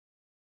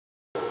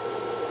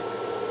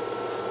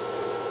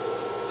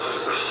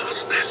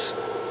hospice.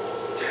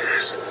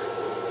 Yes.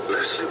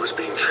 Leslie was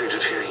being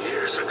treated here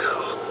years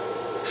ago.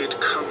 He'd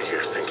come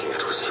here thinking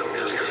it was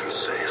familiar and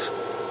safe.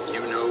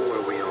 You know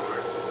where we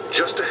are?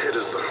 Just ahead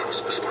is the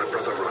hospice my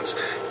brother runs.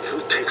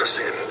 He'll take us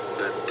in.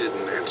 That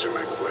didn't answer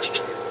my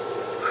question.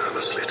 I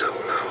honestly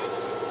don't know.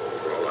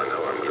 For all I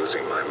know, I'm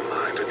losing my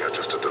mind and you're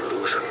just a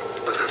delusion.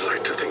 But I'd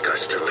like to think I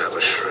still have a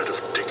shred of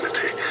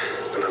dignity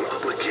and an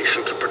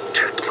obligation to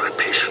protect my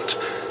patient.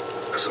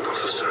 As an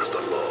officer of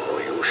the law,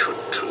 you should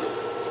too.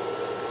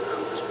 I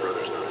hope his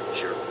brother's not a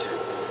jerk, too.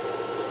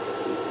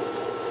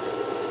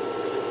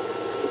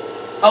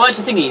 Oh, that's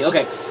a thingy.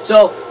 Okay,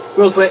 so,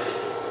 real quick.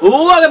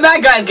 Welcome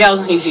back, guys, gals,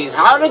 and he's.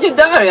 How did you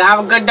do?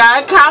 Have a good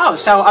day, cow.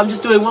 So, I'm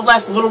just doing one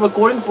last little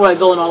recording before I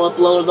go and I'll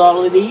upload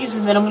all of these,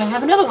 and then I'm going to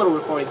have another little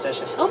recording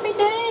session. Happy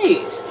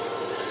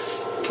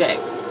days. Okay,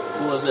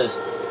 who was this?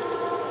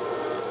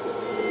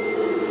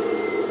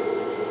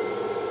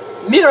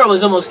 Mira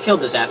was almost killed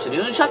this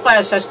afternoon and shot by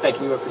a suspect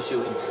we were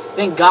pursuing.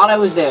 Thank God I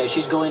was there.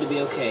 She's going to be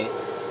okay.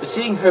 But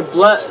seeing her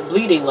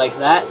bleeding like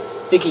that,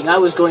 thinking I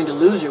was going to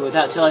lose her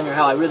without telling her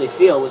how I really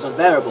feel, was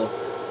unbearable.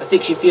 I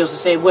think she feels the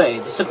same way.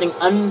 There's something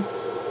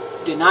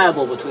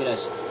undeniable between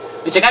us.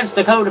 It's against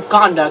the code of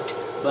conduct,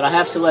 but I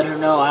have to let her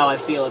know how I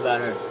feel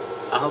about her.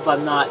 I hope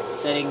I'm not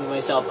setting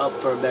myself up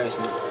for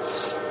embarrassment.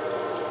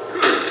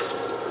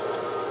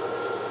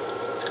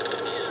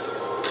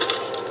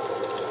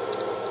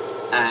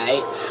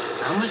 Alright.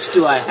 How much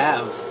do I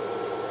have?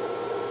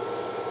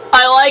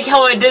 I like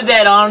how I did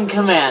that on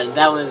command.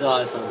 That was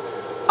awesome.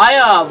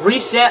 I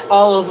reset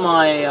all of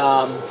my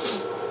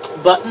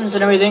buttons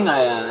and everything.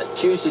 I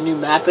choose the new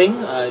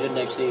mapping. I didn't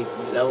actually,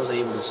 I wasn't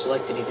able to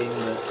select anything,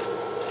 but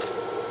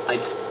I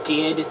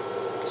did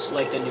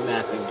select a new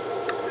mapping.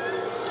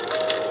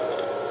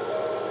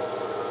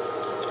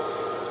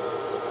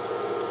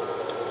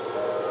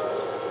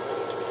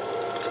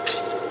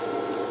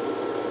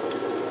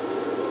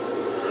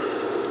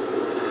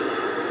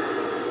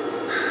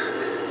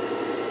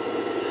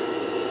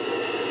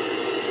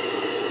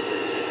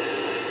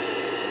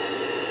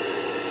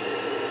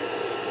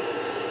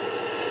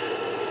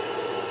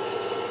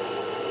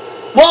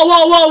 Whoa,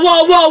 whoa, whoa,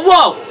 whoa, whoa,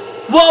 whoa!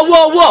 Whoa,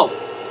 whoa, whoa!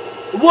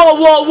 Whoa,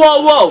 whoa,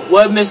 whoa, whoa!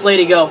 Where'd Miss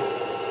Lady go?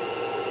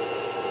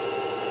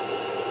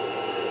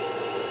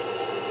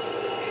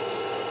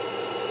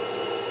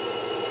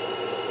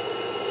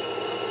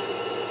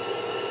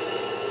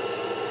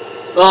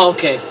 Oh,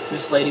 okay.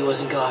 Miss Lady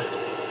wasn't gone.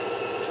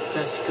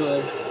 That's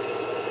good.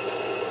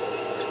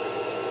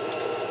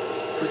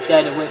 Put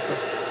that away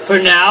for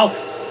now.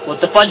 What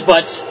the fudge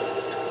butts?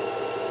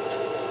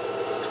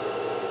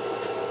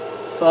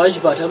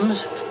 Fudge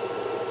bottoms.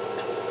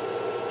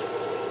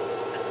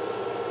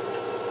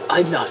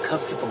 I'm not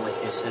comfortable with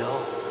this at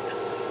all.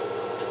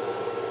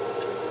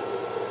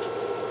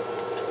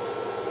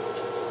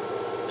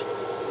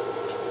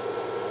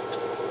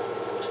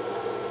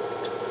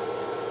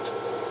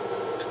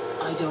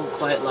 I don't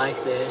quite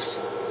like this.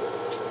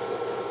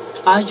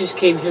 I just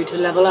came here to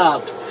level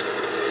up.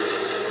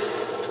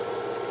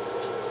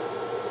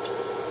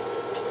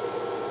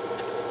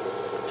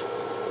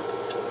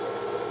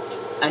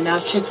 And now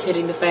shit's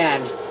hitting the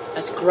fan.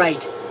 That's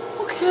great.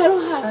 Okay, I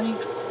don't have any.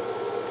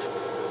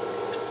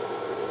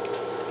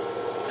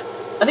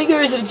 I think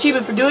there is an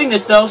achievement for doing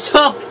this, though,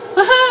 so...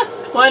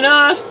 why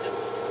not?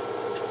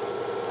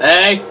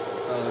 Hey!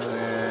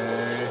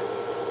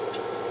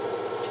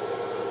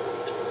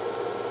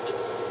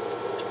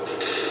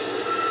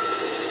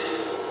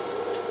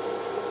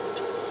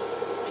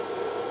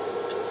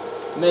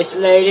 Miss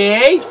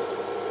Lady?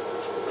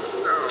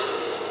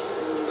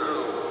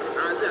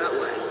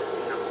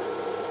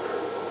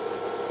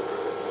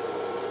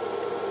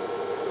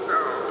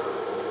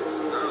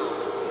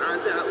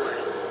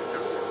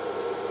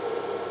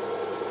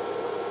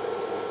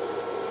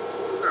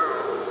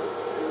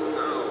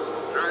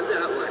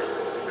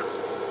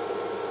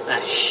 Ah,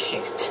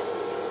 shit.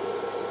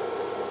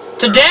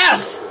 To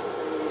death!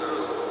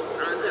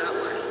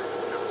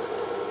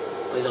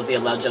 Please don't be a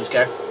loud jump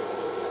scare.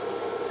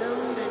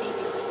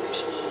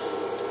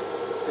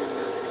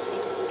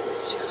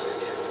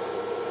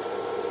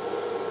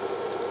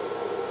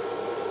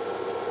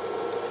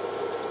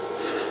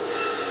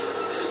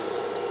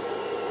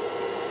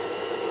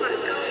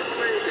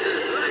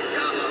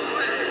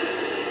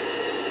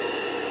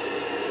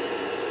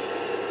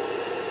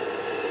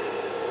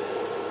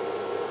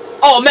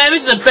 Oh man,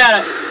 this is a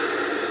bad...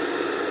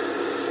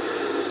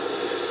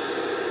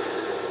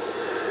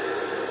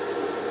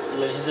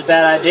 This is a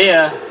bad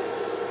idea.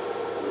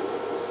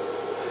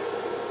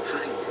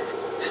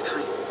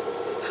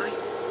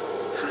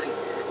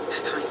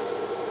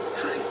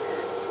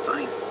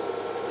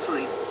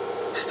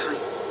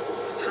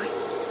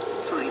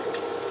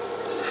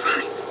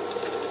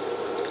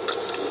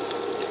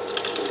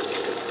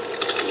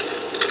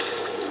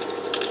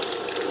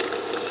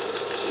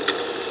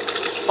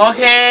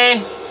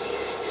 Okay.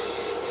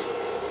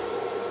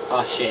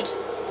 Oh shit.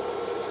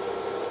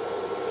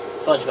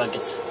 Fudge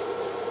buckets.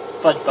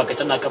 Fudge buckets,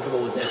 I'm not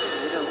comfortable with this.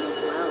 You don't look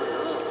well at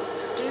all.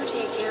 Do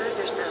take care of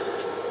yourself.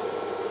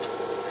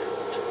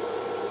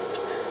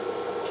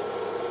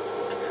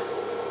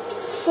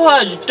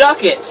 Fudge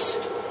ducats!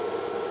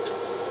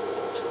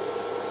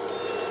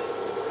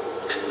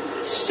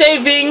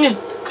 Saving!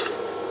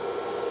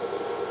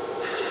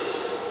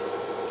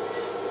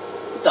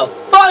 What the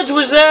fudge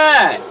was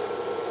that?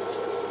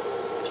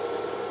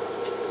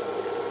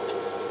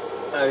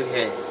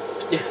 Okay.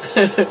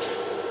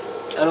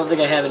 I don't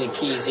think I have any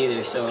keys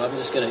either, so I'm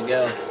just gonna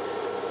go.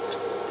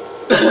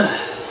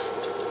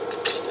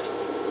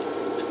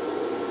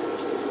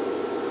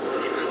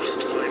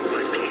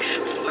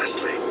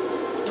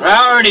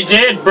 I already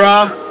did,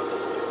 bruh.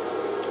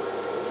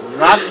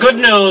 Not good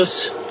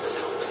news.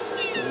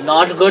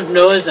 Not good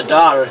news at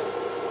all.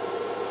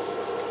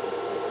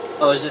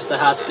 Oh, is this the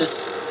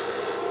hospice?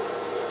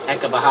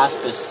 Heck of a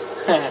hospice.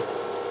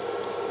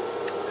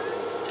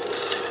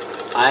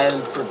 I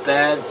am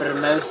prepared for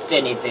most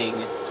anything.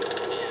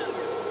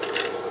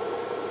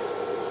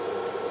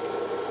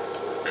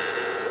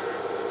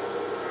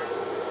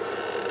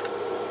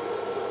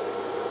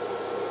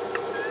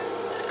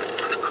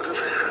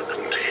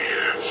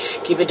 Shh,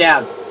 keep it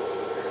down.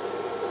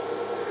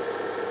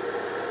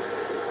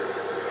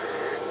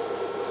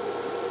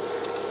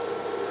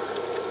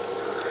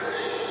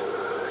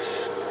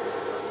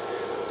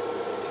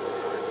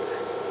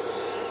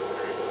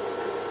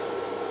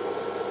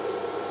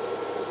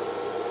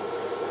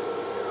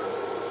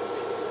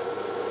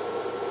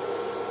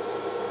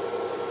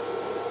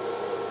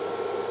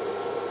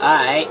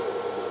 Alright.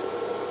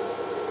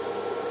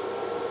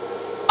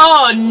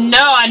 Oh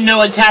no, I know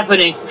what's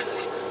happening.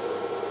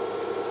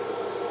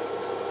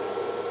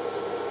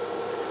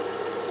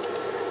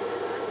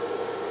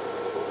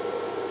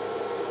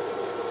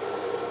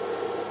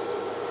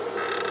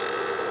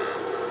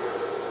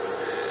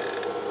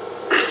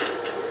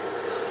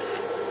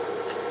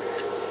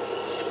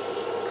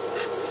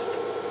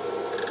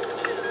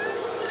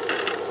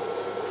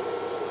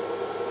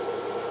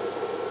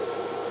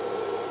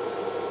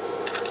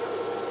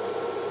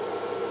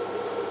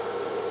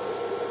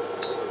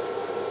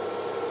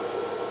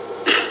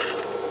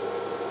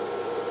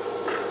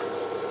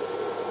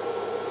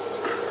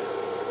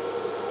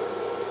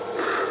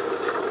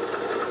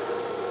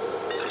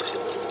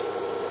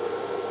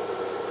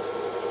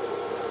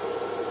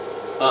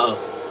 Uh-oh.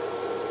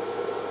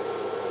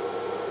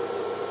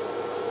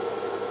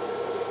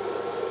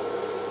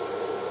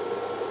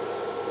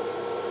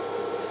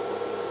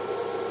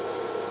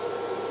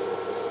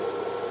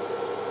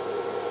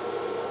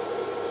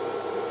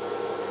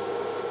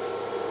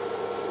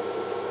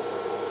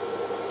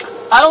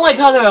 I don't like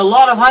how there are a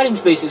lot of hiding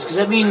spaces, because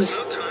that means...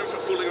 No time for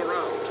fooling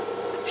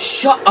around.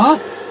 Shut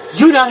up!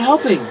 You're not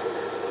helping!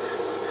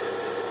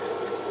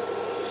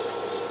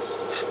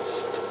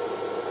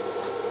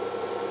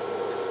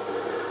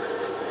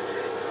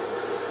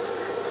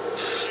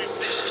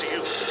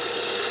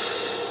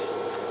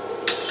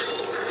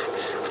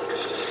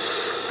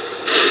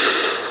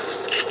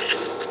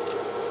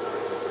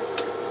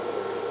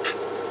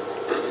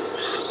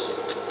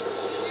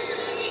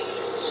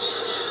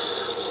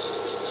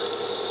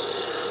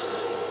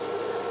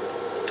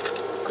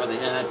 Probably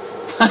not.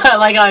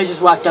 Like I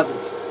just walked up and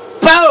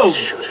BOOM!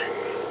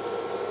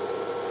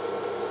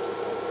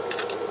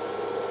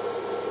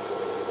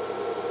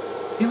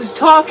 He was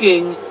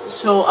talking,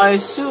 so I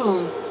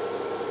assume...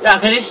 Yeah,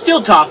 because he's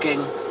still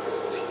talking.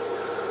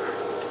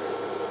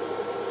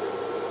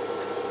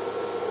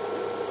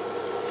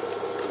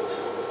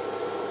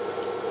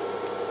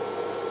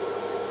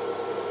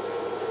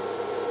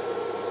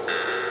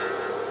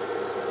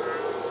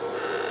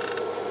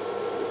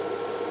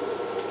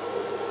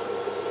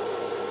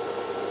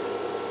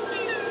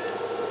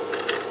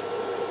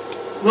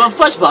 Well,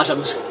 fudge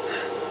bottoms.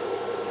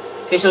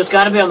 Okay, so it's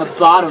got to be on the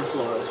bottom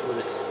floor is what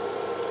it's...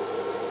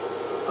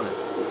 Okay.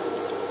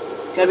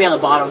 It's got to be on the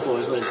bottom floor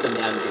is what it's come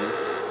down to.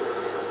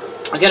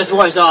 I could have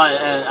swore I saw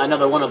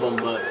another one of them,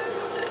 but...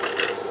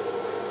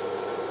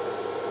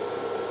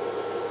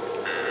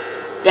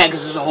 Yeah,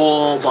 because there's a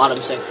whole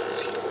bottom section.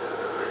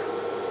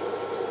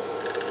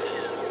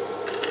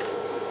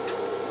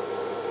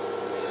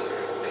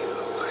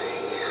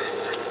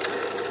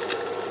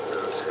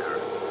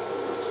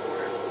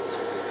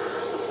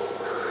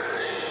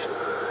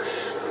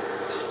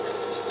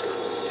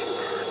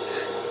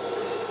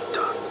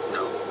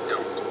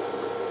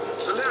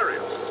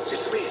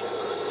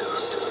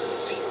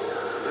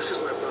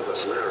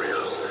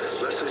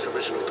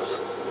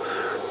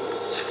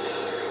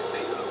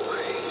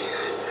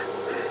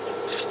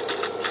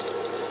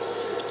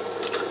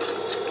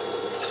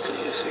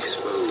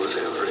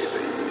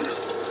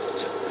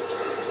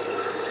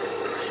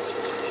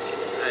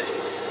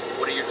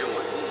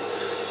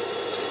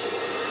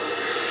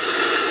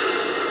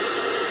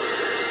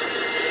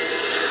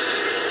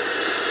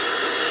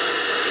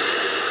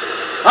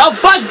 Oh,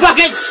 fudge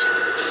buckets!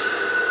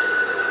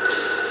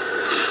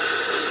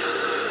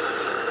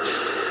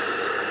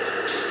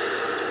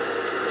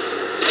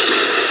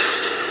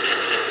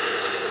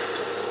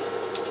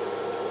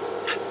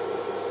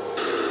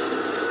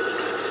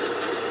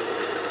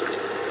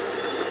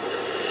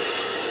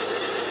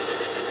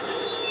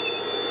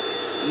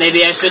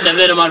 Maybe I shouldn't have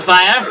lit him on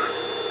fire.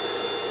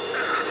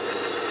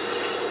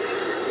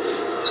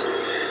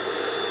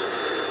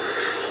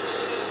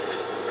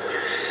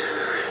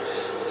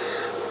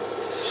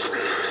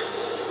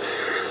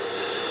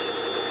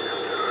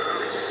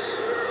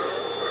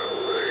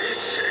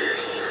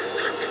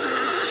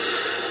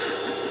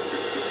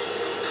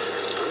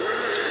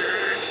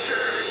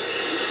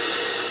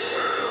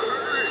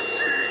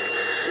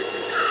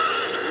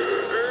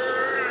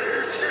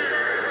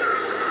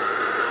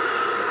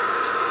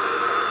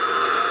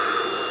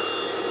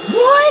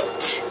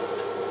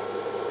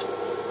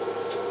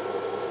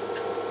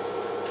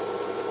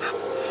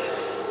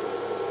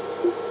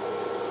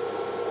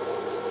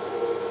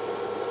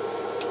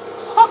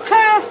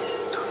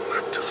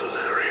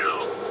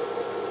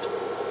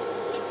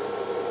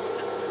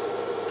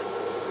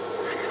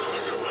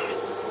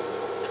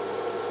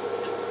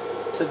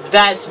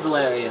 That's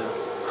Valeria.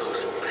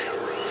 Couldn't be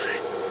Rory.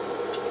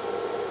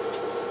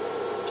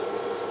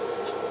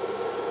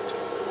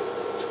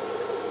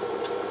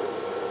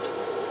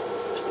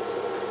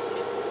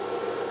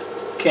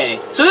 Okay,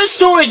 so this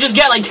story just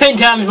got like 10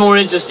 times more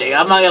interesting,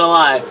 I'm not gonna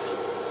lie.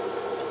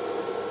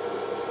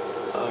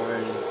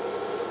 Alrighty.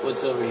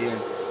 What's over here?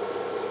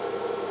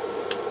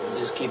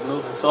 Just keep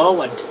moving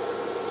forward.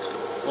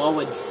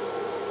 Forwards.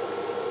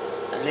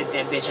 And lit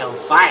that bitch on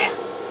fire.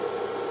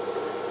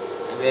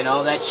 And then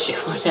all that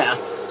shit went out.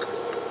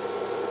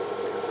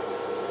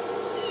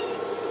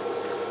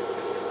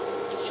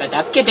 Shut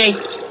up, kitty.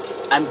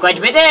 I'm quite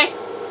busy.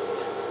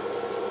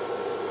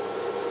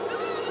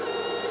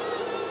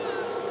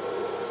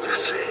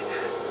 Leslie.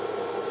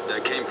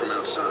 That came from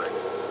outside.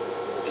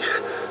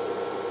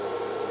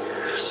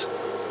 Yes.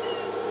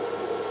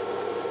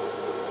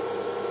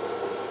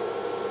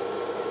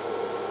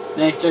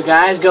 Mr.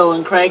 Guy's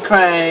going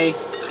cray-cray.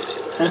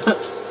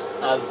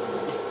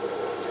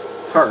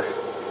 Her.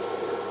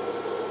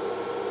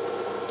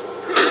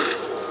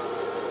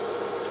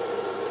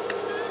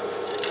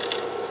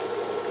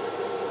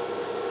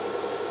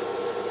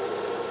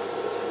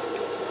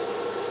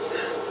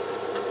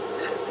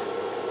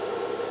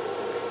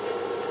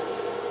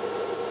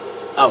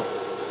 Oh.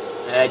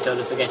 I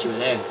totally forgot you were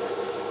there.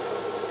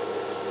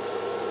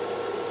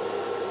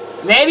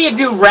 Maybe if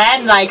you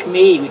ran like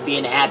me, we'd be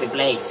in a happy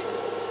place.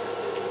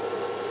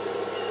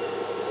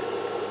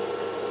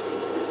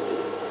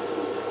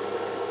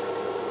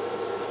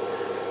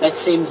 That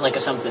seems like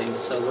a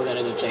something, so we're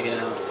gonna go check it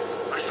out.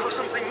 I saw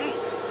something move.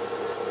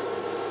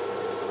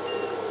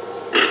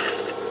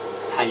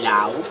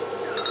 Hello?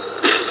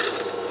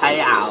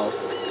 Hello?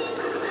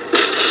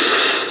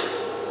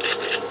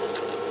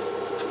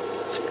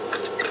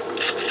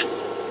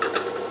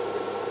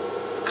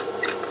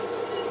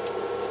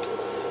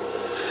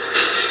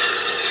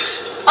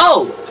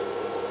 Oh!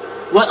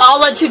 Well, I'll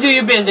let you do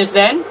your business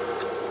then.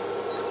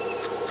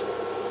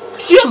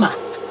 Come on!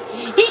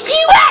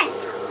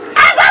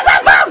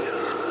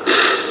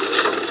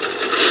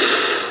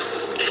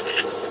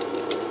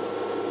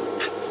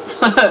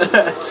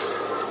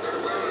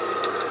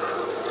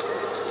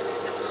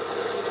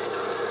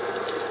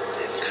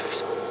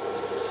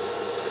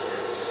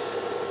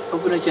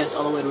 Open a chest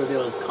all the way to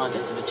reveal its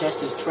contents. If a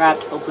chest is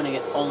trapped, opening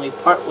it only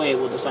part way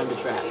will disarm the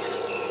trap.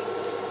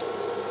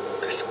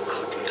 This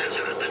couldn't have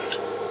happened.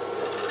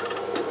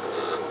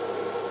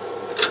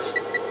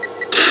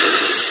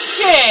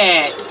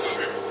 Shit!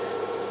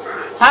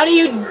 How do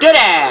you do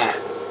that?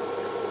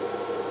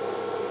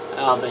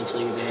 I'll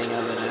eventually get the hang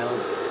of it, I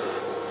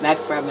hope. Mac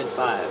Fragment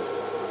 5.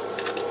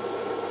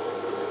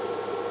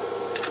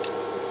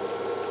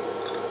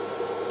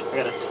 I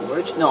got a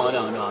torch? No, I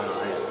got nothing else.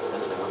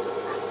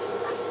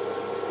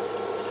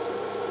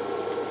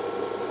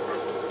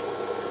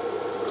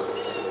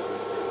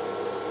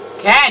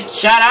 Cat,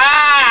 shut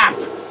up!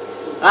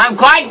 I'm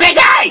quite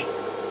busy!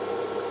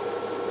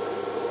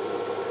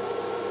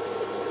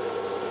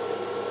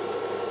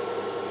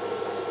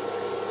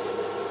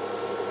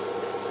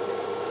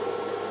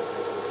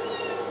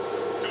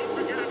 Don't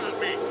forget about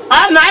me.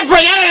 I'm not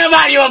forgetting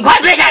about you, I'm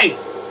quite busy!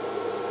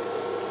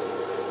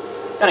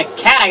 Got a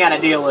cat I gotta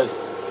deal with.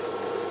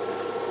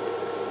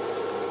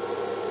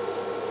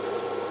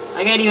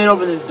 I can't even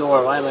open this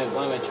door. Why am I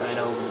trying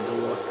to open the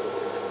door?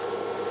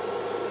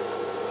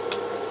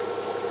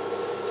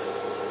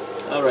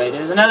 Alright,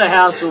 there's another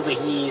house over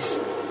here.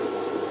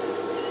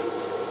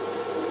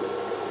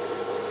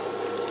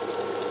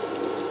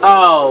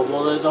 Oh,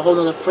 well there's a whole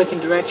other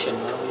freaking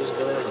direction. Why don't we just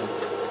go that way?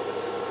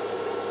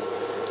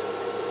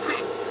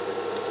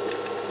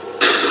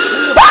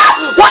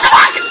 Ah! What the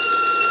fuck?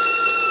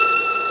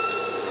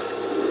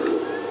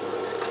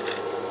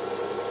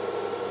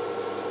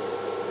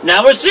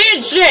 Now we're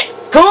seeing shit!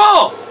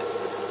 Cool!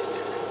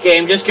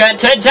 Game just got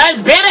 10 times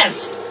better!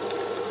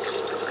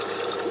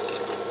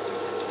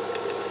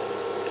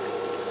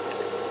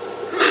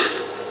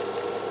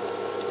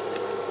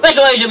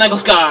 Special Agent Michael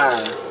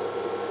Scorn!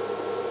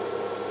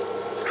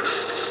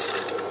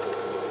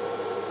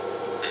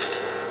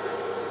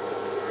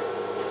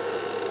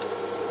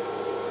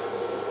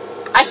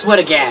 I swear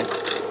to God.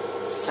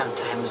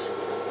 Sometimes.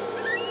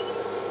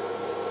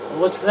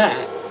 What's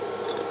that?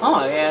 Oh,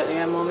 I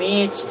got more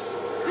itches.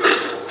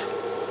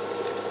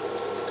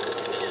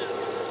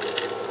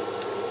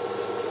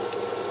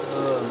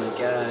 Oh my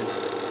God.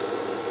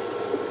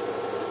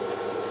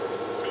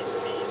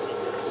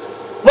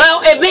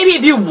 Well, maybe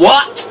if you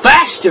walked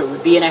faster,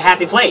 we'd be in a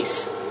happy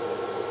place.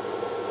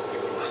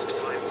 You must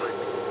find my...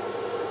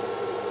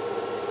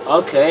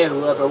 Okay,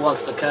 whoever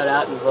wants to cut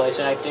out in voice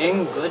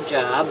acting, good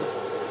job.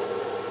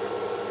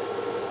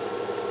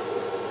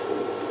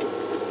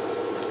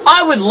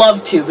 I would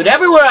love to, but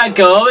everywhere I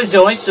go, there's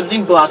always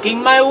something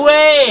blocking my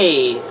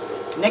way.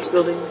 Next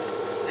building.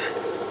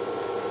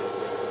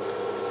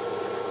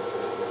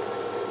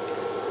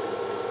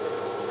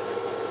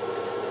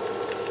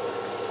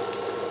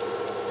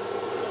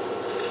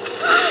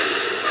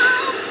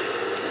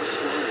 What's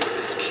wrong with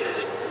this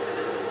kid?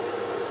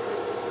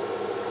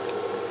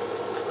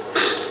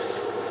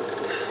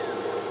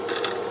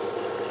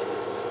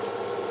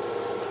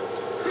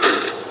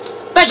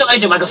 Special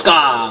Agent Michael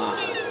Scorn!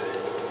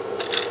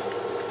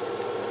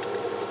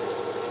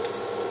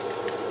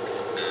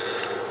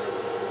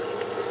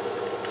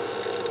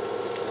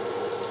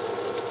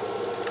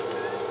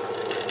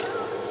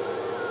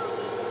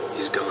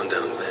 He's gone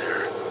down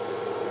there.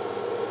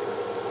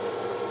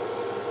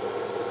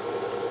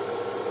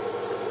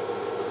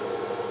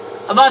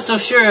 I'm not so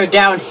sure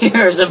down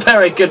here is a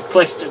very good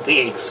place to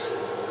be.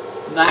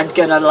 Not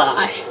gonna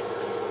lie.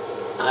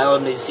 I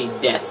only see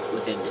death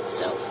within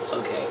itself.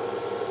 Okay.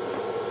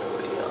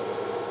 There we go.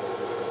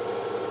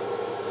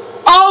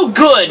 Oh,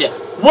 good!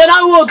 When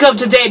I woke up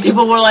today,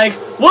 people were like,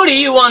 what do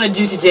you want to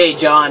do today,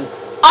 John?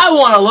 I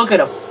want to look at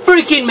a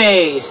freaking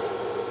maze.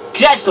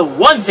 That's the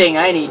one thing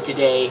I need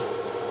today.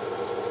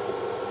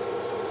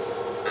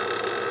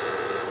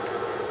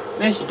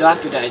 Mr.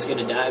 Doctor Guy's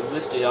gonna die.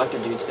 Mr. Doctor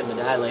Dude's gonna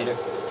die later.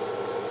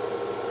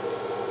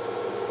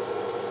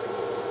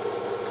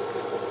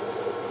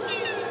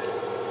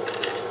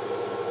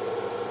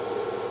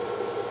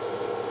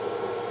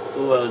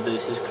 Well,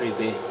 this is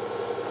creepy.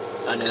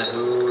 On a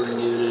whole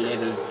new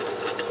level.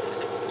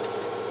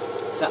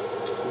 So,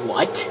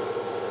 what?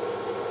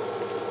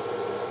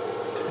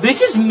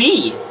 This is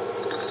me!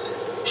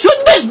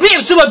 Shouldn't this be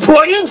of some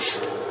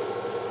importance?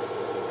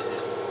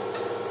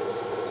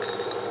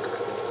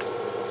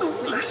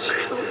 Leslie.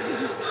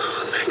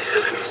 Oh, thank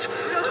heavens.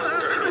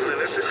 Dr.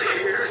 Holiness is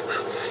here.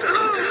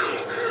 Settle down.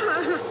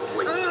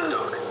 Wait,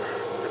 Doc.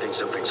 I think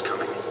something's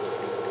coming.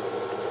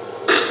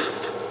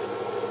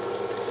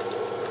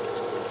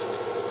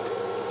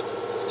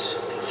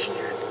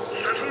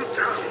 Settle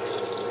down.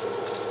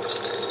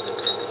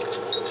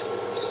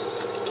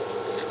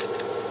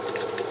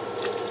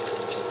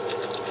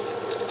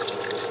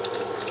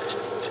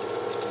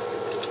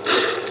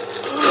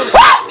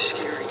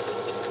 Scary.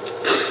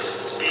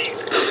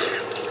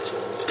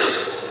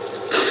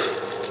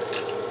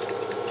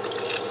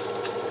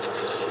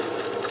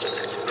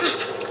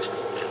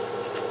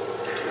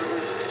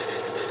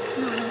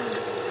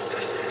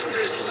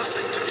 There's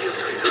nothing to be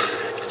afraid of.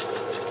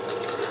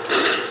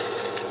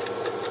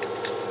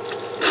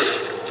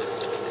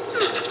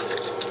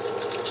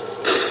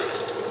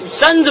 You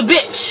sons of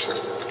bitch!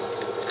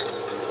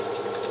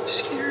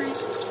 Scary.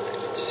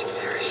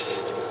 Scary.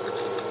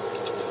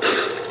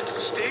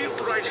 Stay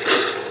right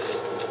here.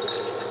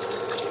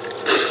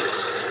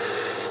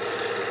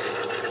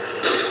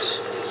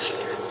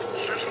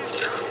 Settle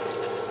down.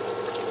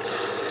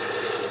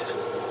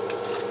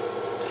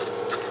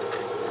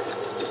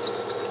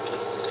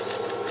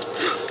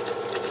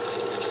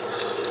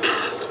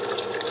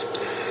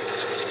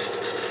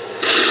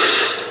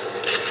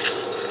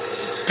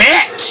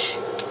 Bitch!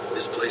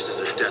 This place is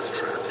a death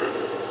trap.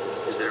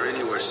 Is there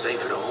anywhere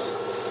safe at all?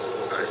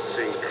 I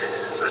think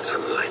that's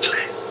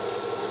unlikely.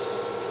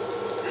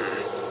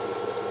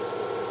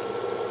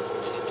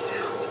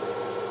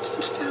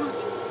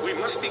 We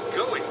must be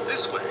going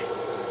this way.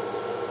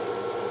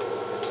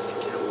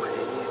 Get away.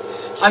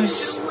 I'm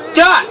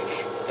stuck!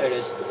 There it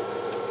is.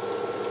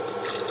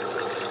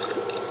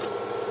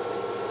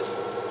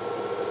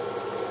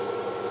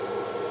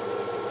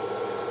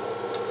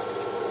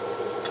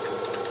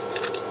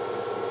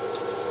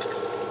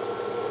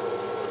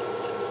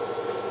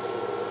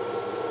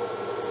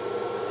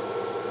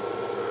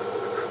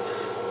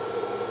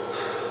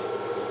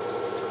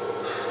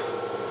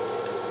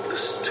 The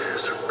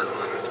stairs are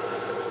gone.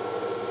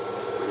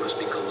 We must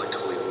be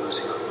collectively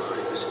losing our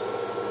minds.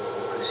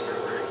 Losing our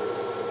minds.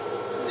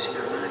 Losing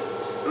our minds.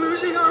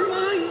 Losing our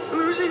minds.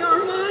 Losing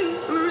our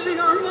minds. Losing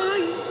our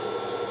minds.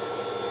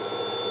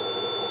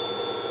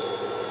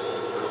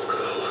 Oh,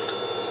 God.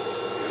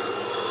 No.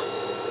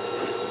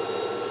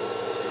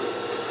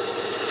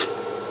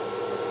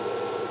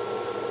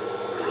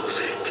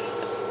 Rosie.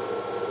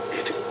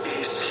 It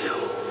is you.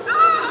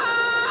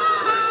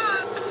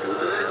 Who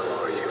the hell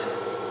are you?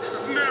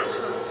 No.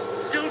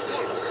 Don't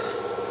follow.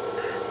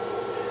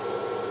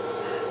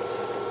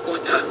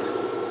 What the?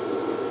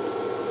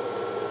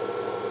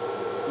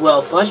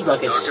 Well, flush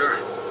buckets. Doctor?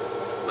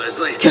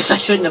 Leslie? Guess I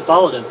shouldn't have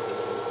followed him.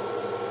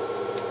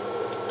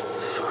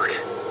 Fuck.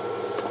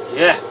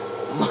 Yeah.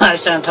 My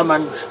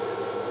sentiments.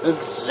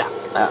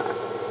 Exactly.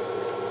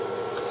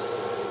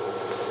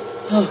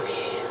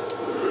 Okay.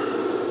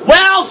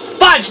 Well,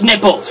 fudge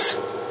nipples!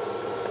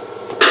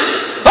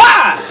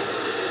 Ah!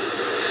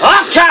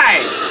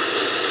 Okay!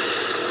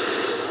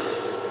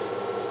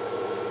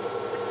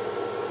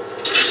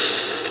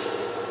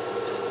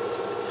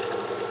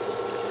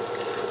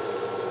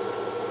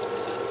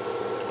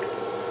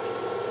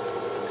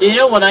 You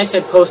know, when I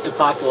said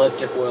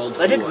post-apocalyptic worlds,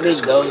 I didn't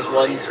mean those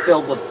ones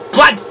filled with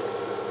blood!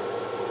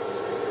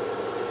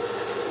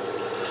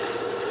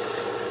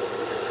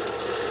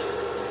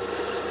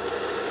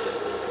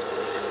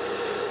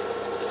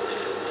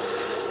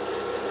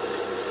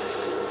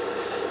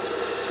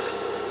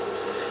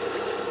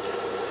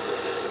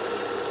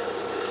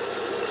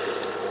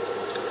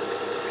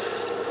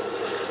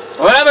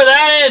 Whatever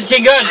that is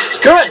can go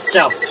screw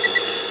itself!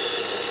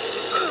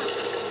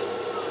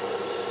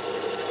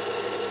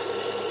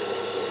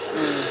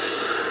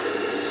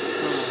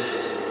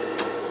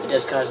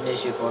 does cause an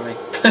issue for me.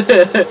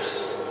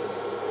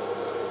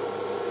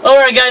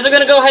 Alright guys, I'm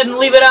gonna go ahead and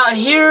leave it out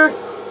here.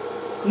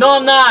 No,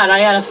 I'm not. I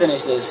gotta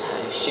finish this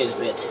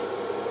shizbit.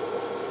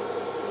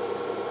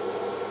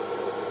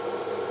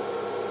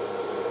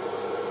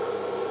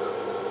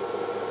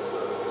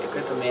 You're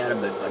creeping me out a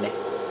bit, buddy.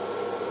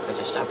 I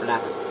just stop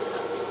laughing.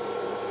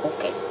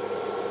 Okay.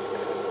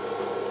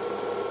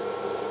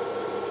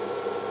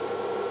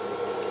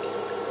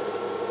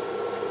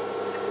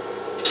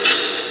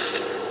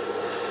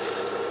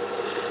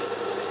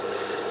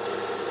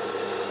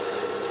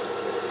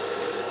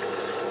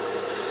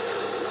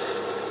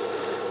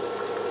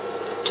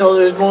 So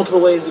there's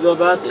multiple ways to go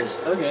about this.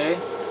 Okay.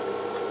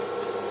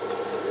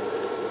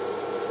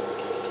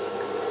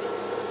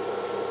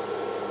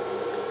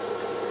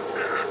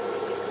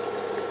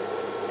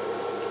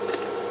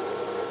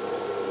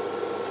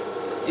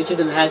 Each of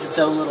them has its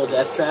own little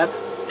death trap.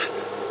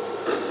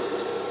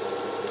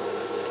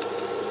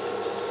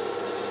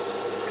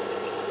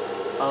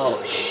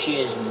 Oh,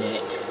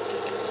 shiznit.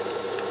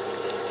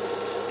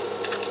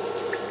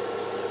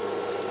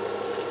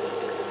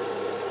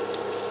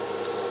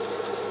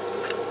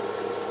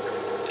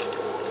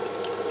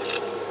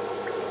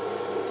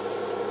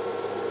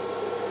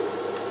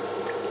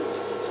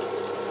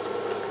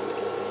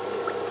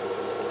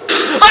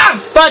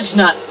 Fudge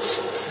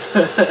nuts!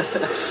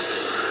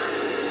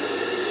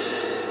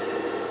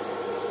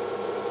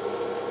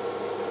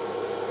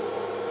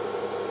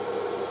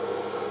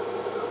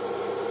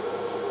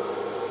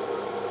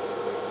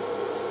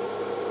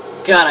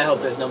 God, I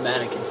hope there's no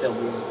mannequin film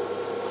room.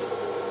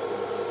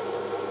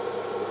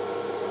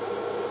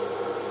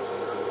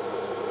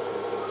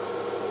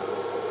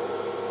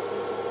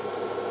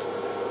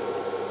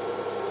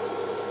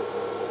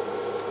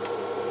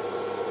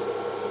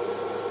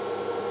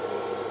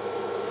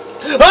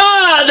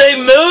 Ah, they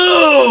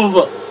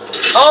move!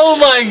 Oh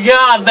my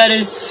god, that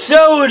is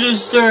so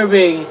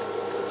disturbing.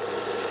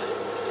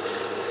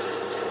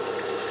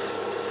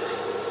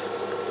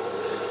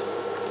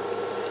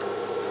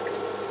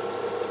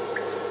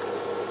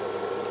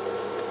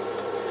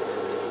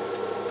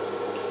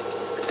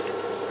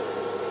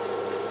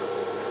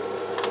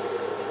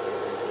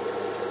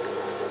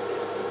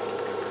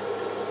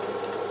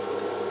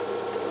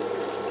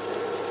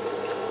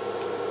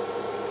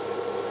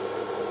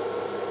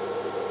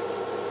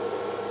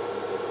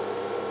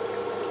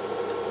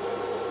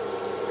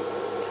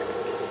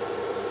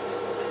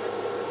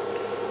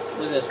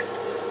 What's this?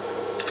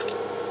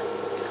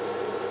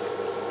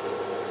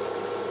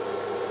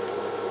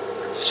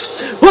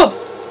 Whoa!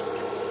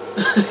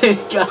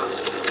 God.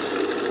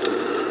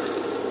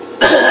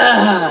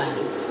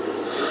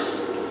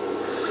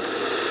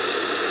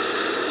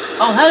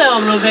 Oh,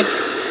 hello, Ruvik.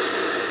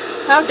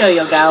 How do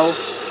you go?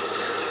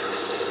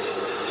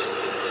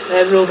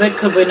 Hey, Ruvik,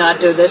 could we not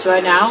do this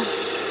right now?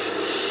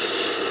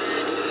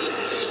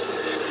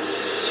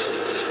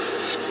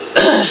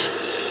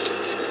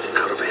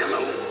 Out of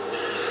ammo.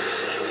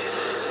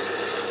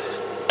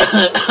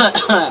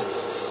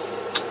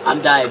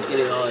 I'm dying,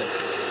 getting all it.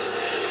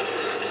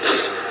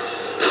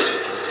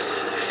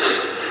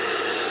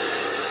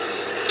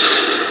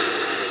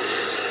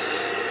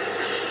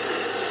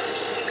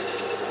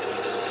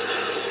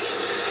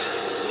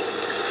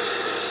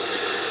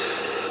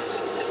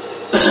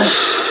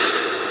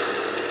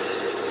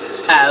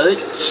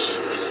 Ouch.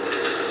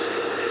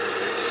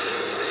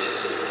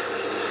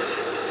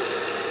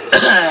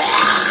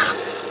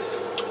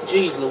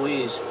 Jeez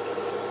Louise.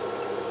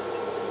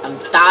 I'm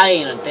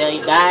dying, I'm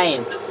really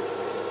dying.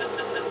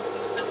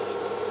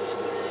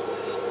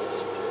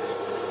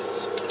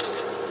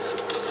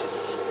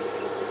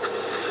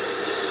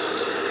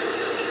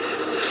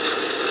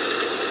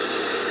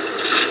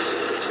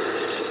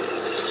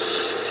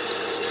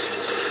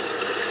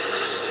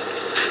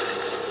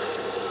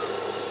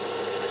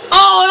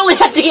 Oh, I only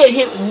have to get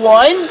hit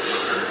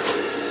once?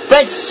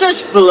 That's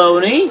such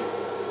baloney.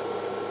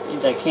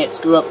 Means I can't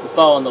screw up and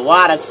fall in the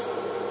waters.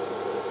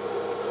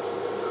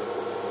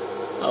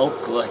 Oh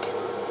good.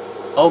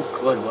 Oh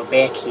good, we're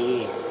back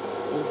here.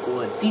 Oh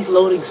good. These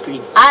loading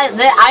screens.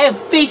 I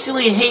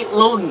officially hate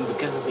loading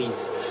because of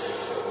these.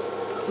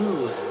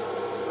 Ooh.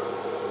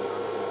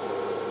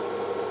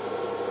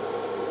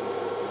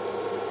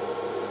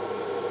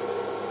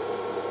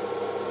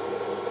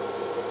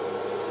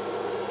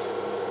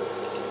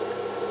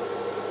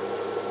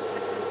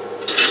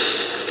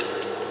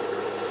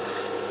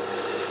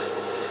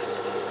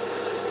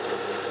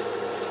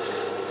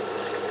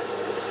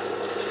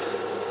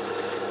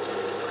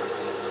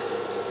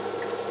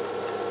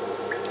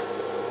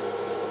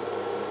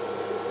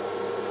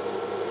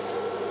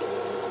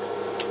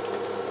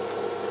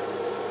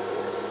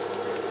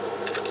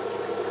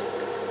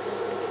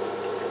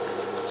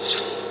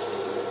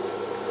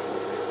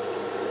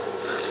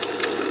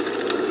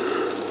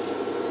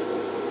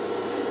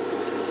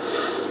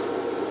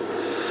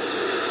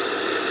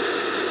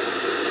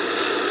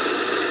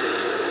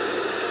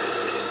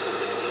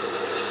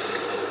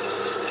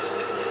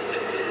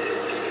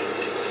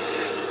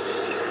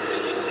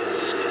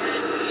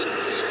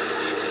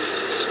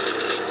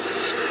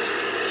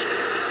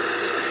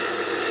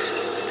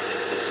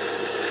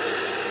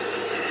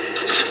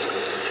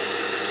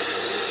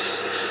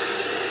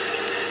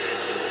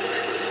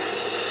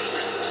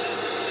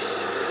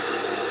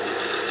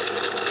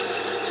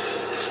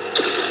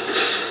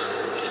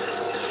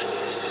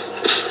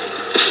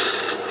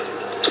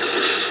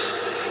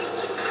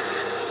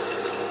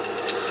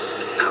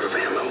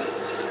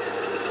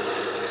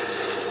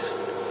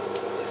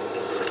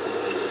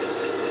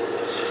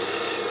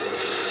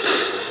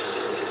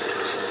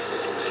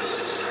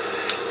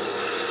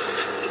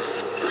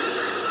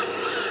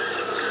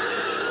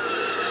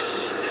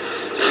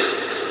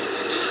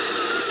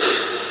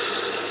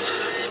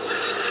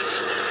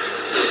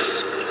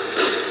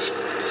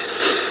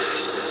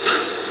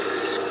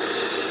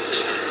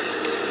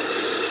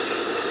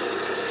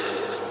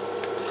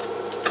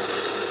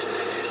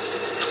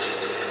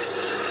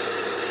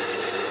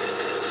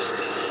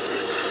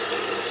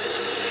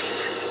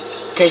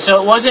 Okay,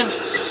 so it wasn't...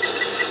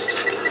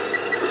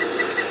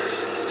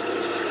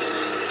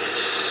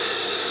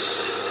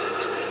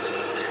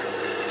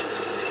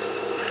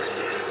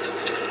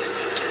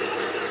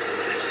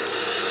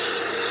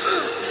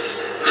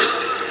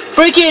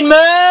 Freaking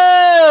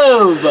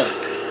move!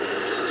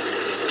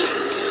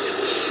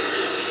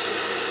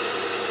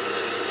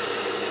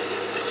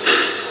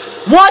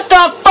 What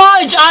the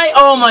fudge?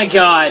 Oh my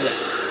god.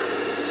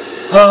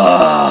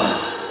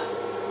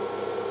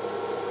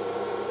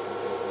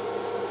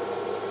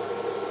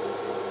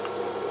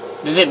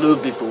 Does it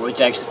move before it's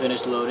actually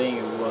finished loading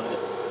or what?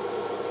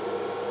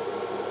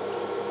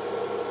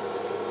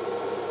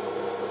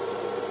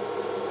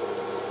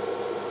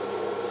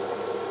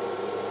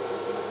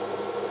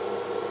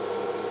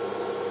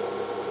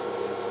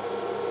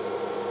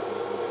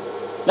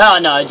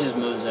 No, it just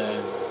moves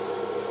there.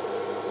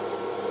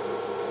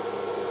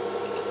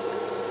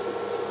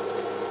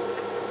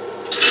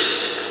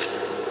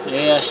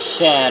 Yeah,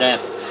 shut up.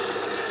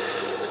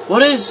 What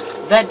does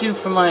that do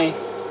for my...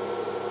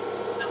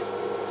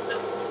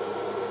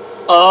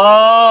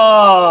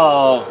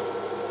 Oh!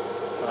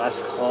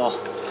 That's cool.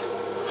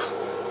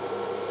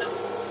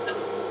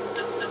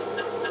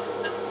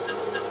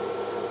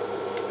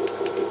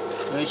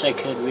 I wish I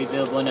could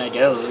rebuild one of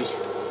those.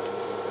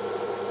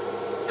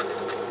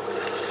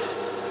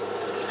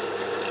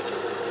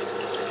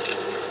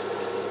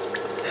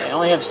 Okay, I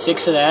only have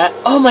 6 of that.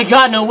 Oh my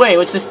god, no way!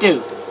 What's this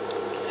do?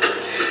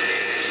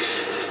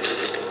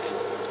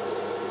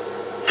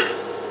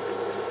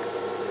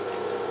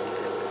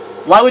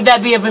 Why would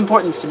that be of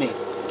importance to me?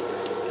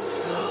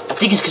 I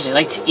think it's because I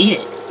like to eat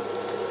it.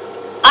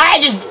 I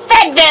just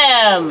fed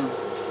them!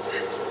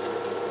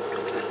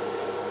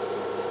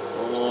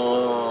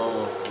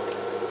 Oh.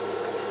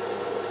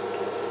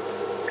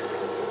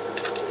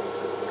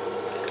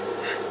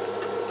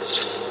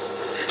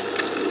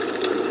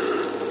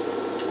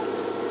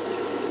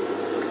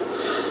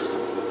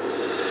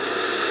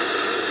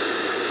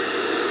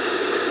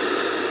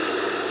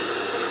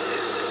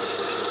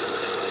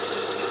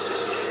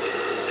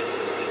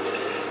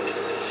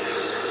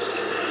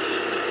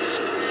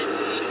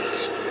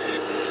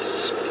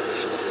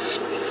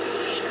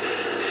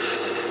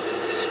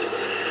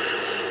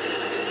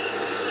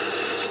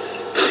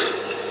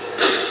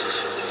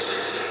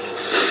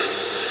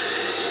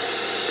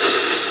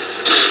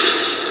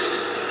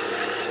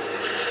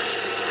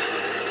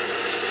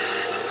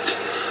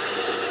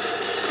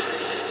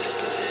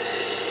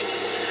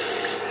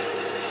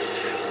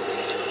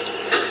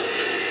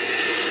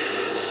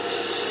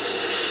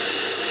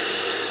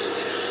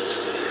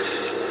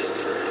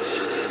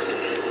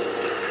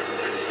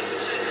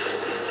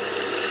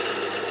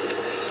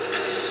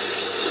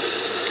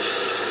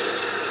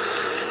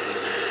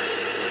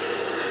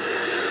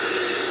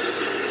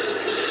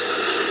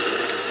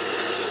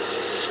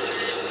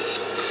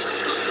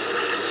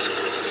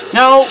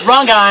 No,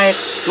 wrong guy.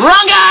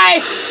 Wrong guy!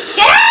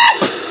 Get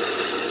up!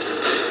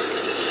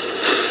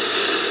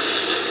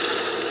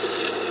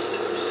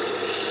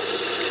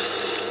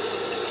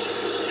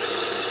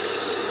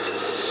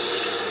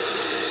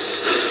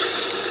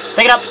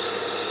 Pick it up.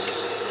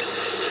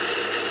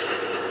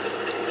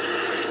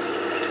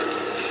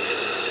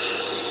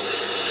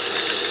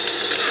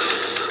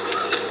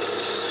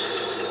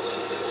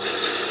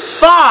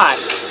 Fuck!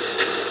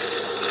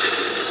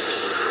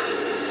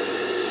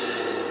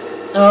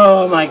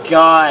 Oh my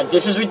god,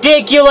 this is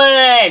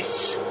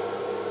ridiculous!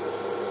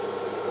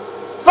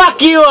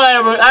 Fuck you! I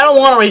don't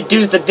want to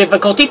reduce the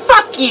difficulty.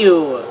 Fuck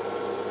you!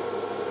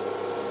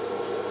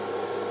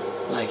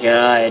 My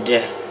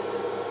god.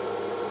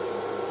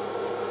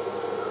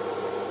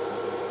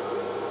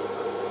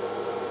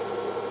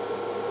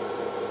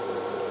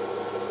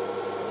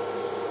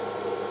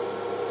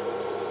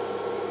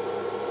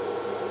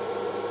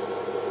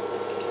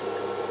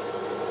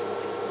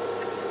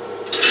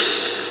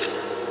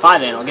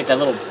 Fine then, I'll get that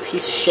little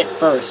piece of shit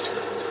first.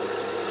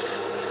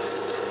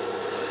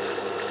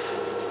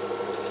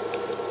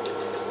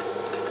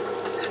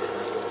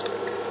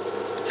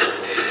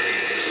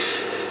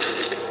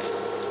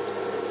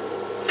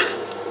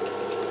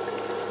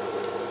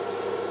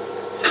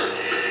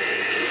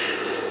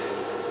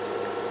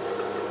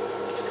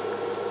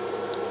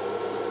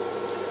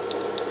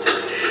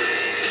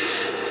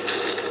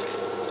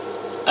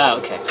 Oh,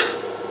 okay.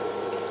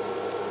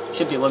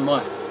 Should be one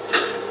more.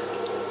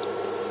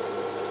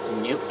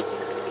 Nope.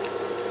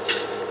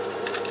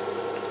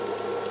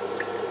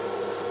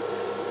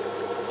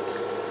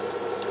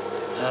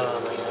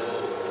 Oh my god.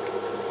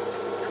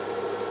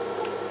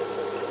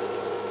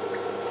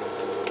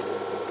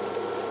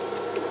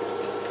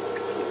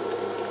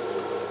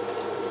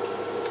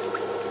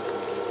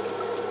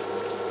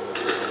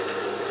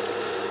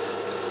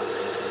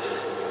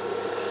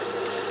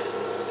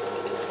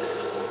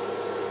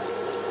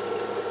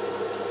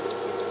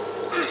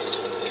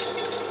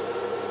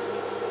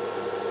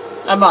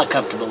 I'm not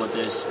comfortable with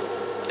this.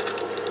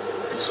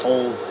 This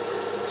whole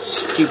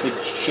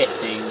stupid shit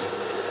thing.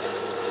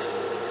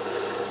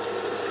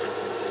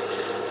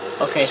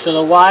 Okay, so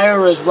the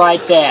wire is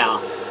right there.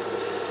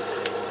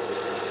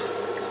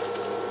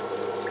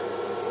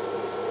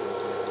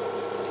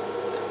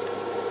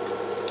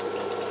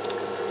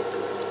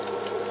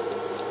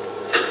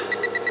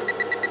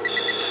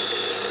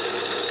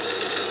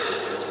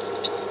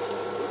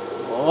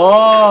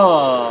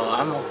 Oh,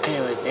 I'm okay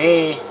with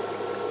it.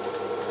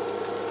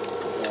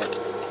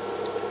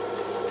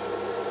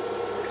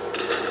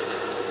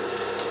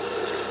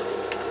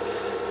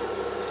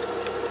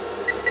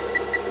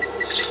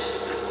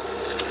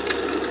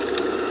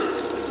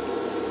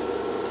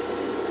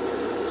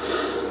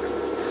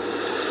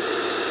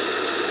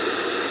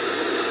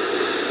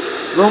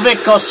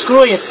 Ruvik, go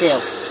screw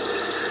yourself.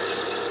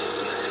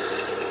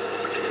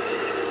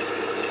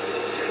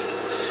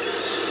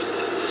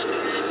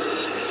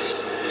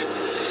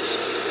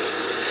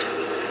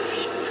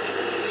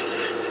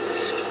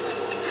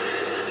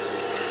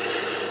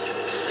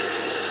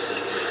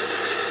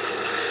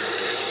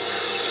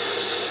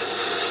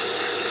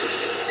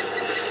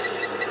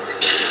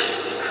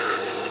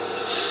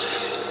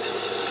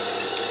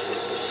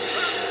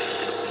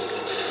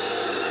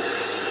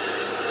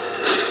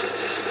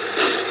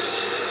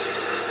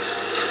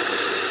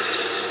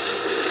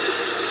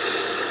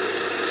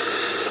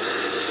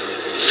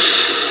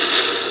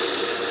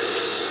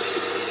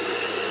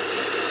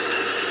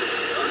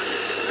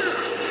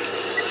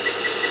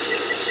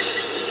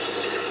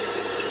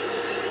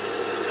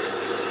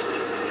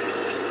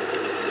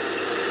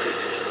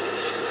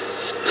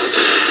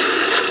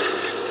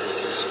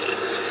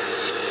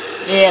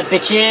 Yeah,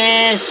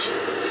 bitches!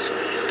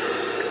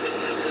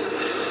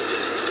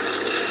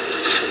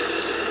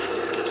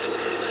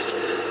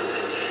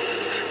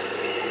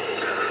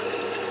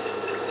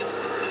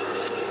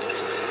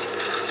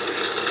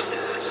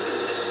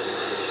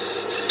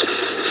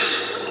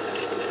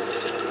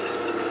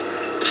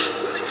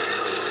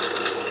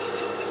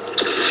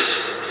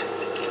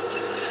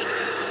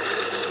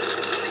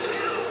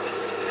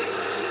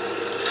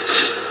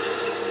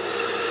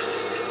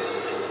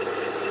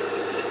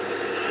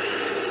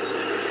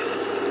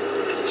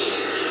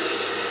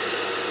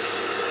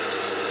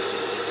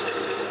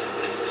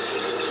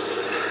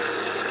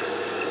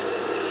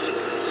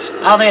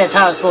 I don't think that's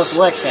how it's supposed to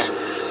work, sir.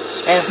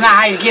 That's not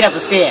how you get up a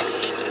stair.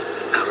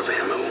 Out of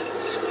ammo.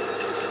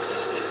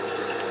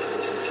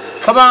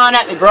 Come on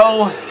at me,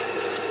 bro.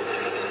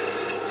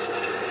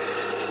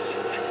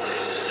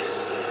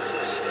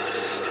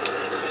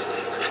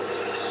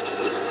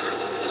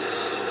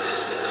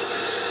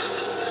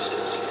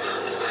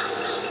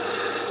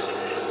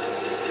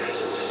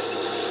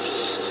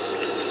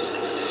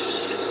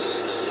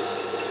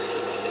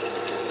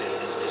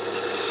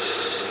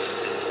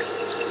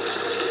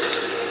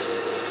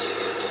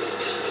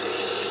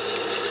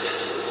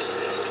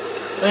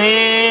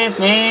 Leave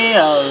me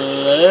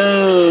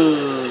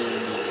alone.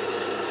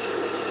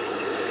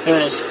 Here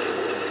it is.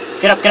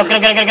 Get up, get up, get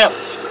up, get up, get up.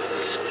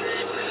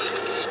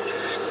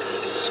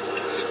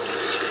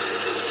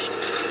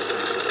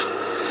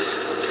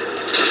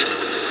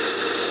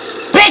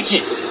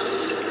 Bitches!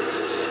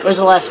 Where's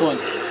the last one?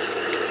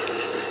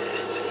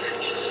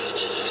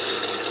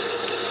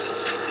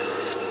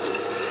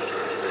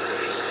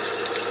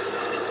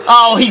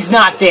 Oh, he's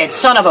not dead.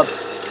 Son of a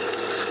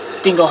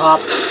dingle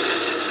hop.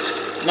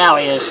 Now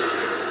he is.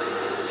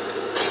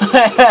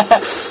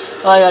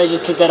 Oh, I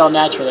just took that all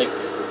naturally.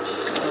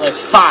 Like,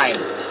 fine.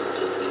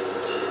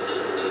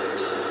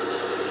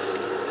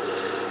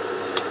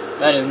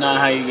 That is not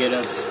how you get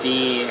up a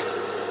stair.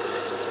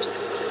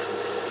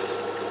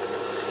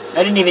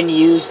 I didn't even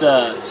use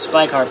the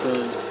spike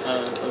harpoon,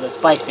 or the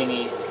spike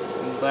thingy.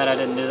 I'm glad I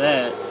didn't do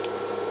that.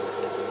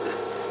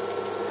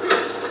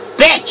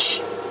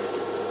 Bitch!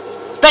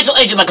 Special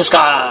Agent Michael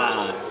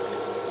Scorn!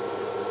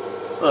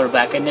 We're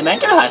back in the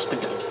mental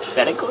hospital.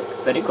 Very good,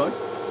 very good.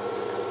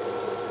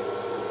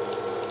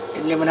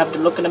 Didn't even have to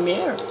look in the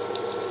mirror.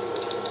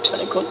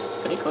 Very good,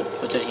 very good.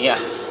 What's in here?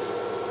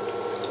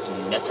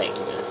 Nothing.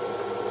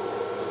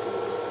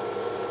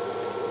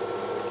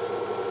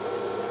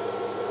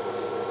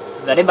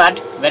 Very bad,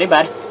 very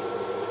bad.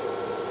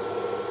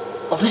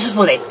 Oh, this is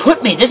where they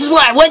put me. This is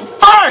where I went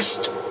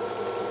first!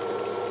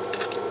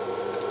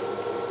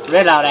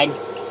 Reloading.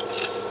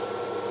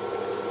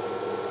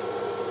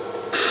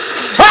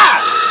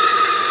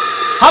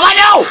 How'd I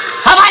know?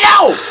 How'd I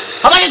know?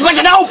 How'd I just went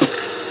to nope?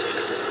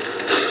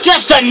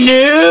 Just a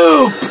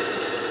noob!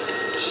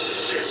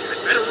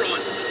 Better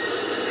run.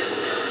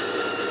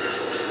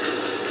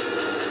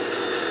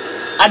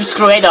 I'm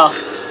screwed though.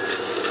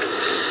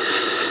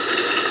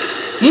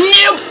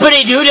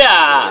 Noopity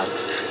doodah!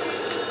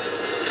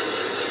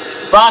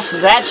 Boss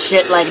is that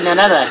shit like none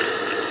other.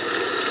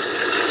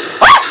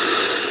 Ah!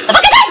 The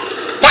fuck is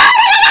that?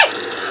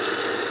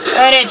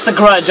 And it's the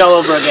Grudge all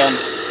over again.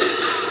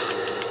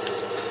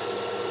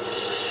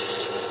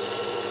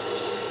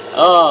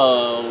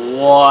 Oh,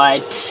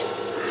 what?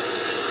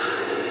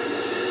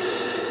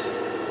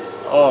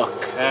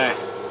 Okay.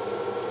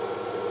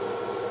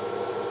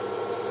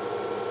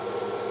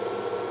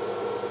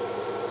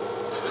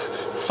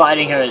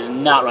 Fighting her is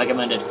not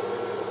recommended.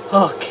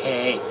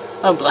 Okay.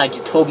 I'm glad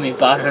you told me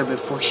about her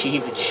before she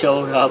even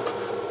showed up.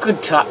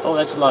 Good try. Oh,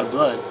 that's a lot of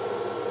blood.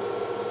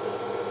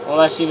 Oh,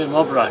 that's even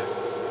more blood.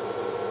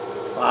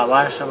 Wow,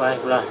 why so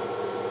much blood?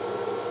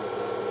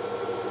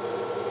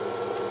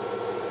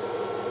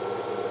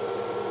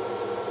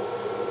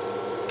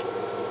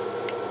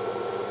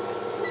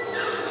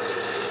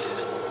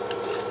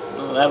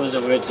 that was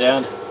a weird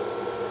sound.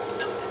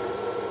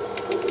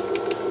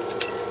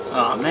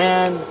 Aw,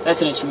 man.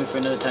 That's an achievement for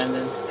another time,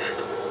 then.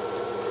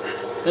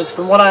 Because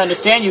from what I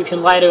understand, you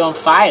can light it on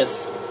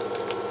fires.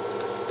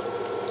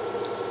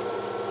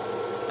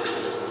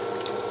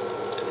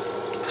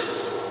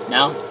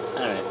 No?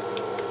 Alright.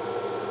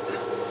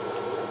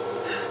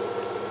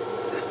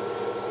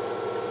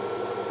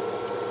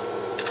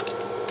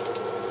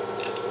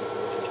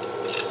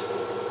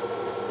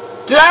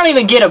 Dude, I don't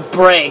even get a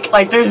break.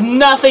 Like, there's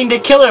nothing to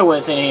kill her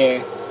with in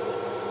here.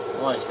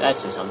 Well,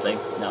 that's just something.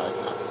 No,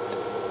 it's not.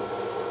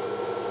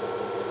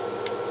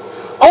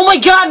 Oh my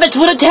god, that's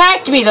what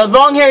attacked me! The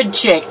long-haired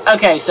chick.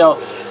 Okay,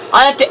 so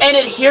I have to end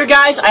it here,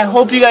 guys. I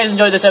hope you guys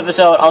enjoyed this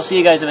episode. I'll see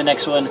you guys in the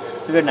next one.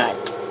 Good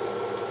night.